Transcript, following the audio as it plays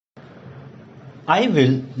I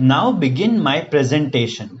will now begin my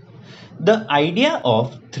presentation. The idea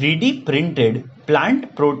of 3D printed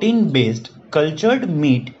plant protein based cultured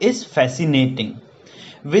meat is fascinating.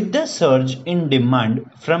 With the surge in demand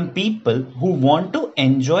from people who want to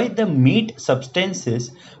enjoy the meat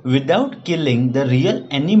substances without killing the real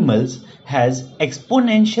animals has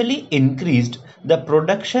exponentially increased the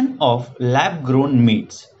production of lab grown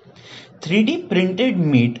meats. 3D printed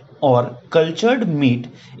meat or cultured meat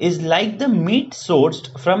is like the meat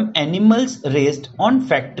sourced from animals raised on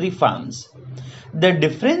factory farms. The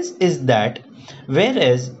difference is that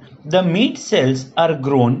whereas the meat cells are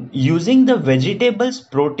grown using the vegetable's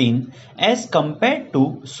protein as compared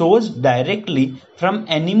to sourced directly from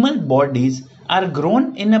animal bodies are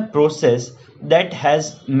grown in a process that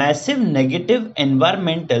has massive negative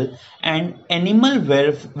environmental and animal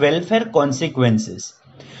welfare consequences.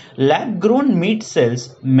 Lab grown meat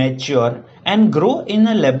cells mature and grow in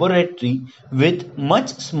a laboratory with much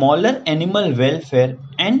smaller animal welfare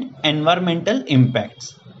and environmental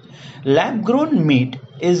impacts. Lab grown meat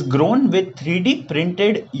is grown with 3D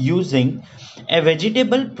printed using a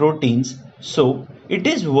vegetable proteins, so it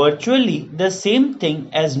is virtually the same thing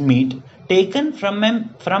as meat taken from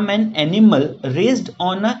an animal raised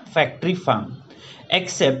on a factory farm,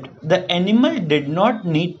 except the animal did not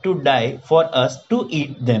need to die for us to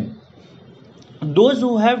eat them. Those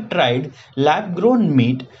who have tried lab grown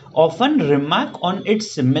meat often remark on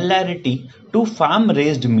its similarity to farm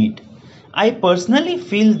raised meat. I personally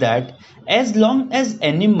feel that as long as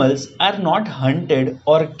animals are not hunted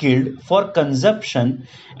or killed for consumption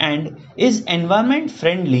and is environment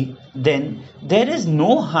friendly, then there is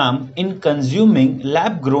no harm in consuming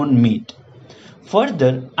lab grown meat.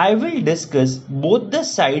 Further, I will discuss both the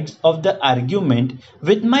sides of the argument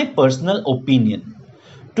with my personal opinion.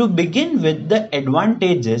 To begin with the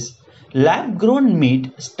advantages, lab grown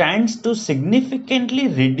meat stands to significantly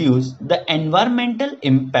reduce the environmental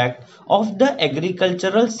impact of the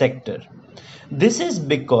agricultural sector. This is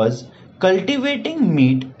because cultivating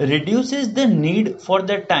meat reduces the need for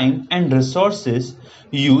the time and resources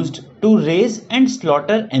used to raise and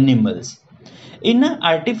slaughter animals. In an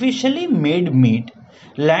artificially made meat,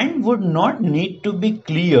 land would not need to be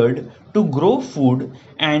cleared to grow food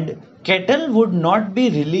and cattle would not be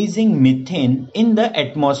releasing methane in the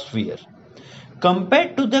atmosphere.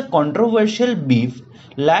 Compared to the controversial beef,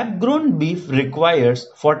 lab grown beef requires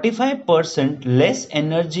 45% less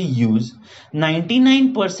energy use,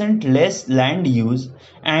 99% less land use,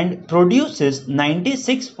 and produces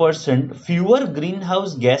 96% fewer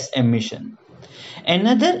greenhouse gas emission.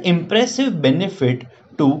 Another impressive benefit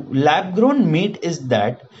to lab grown meat is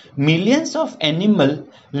that millions of animal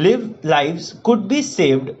lives could be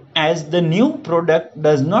saved as the new product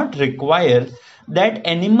does not require that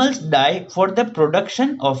animals die for the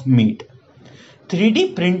production of meat.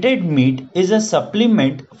 3D printed meat is a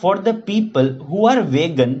supplement for the people who are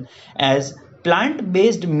vegan as plant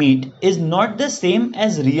based meat is not the same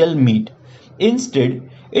as real meat. Instead,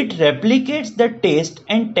 it replicates the taste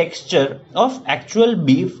and texture of actual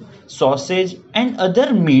beef, sausage, and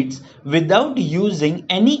other meats without using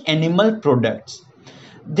any animal products.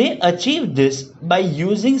 They achieve this by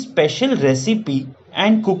using special recipe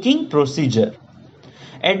and cooking procedure.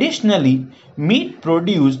 Additionally, meat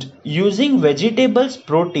produced using vegetables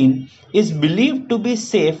protein is believed to be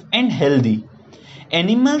safe and healthy.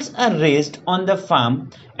 Animals are raised on the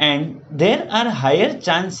farm and there are higher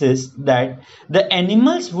chances that the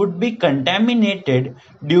animals would be contaminated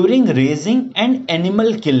during raising and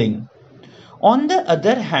animal killing. On the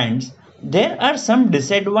other hand, there are some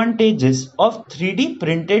disadvantages of 3D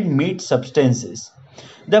printed meat substances.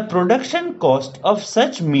 The production cost of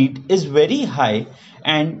such meat is very high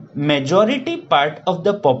and majority part of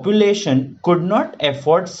the population could not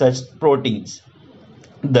afford such proteins.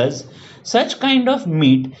 Thus, such kind of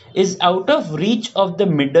meat is out of reach of the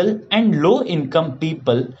middle and low income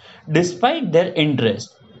people despite their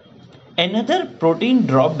interest. Another protein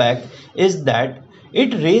drawback is that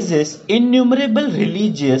it raises innumerable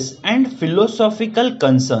religious and philosophical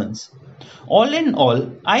concerns. All in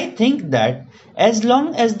all, I think that as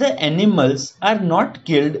long as the animals are not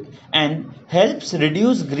killed and helps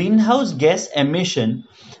reduce greenhouse gas emission,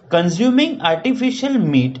 consuming artificial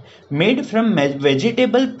meat made from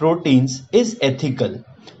vegetable proteins is ethical.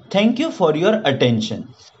 Thank you for your attention.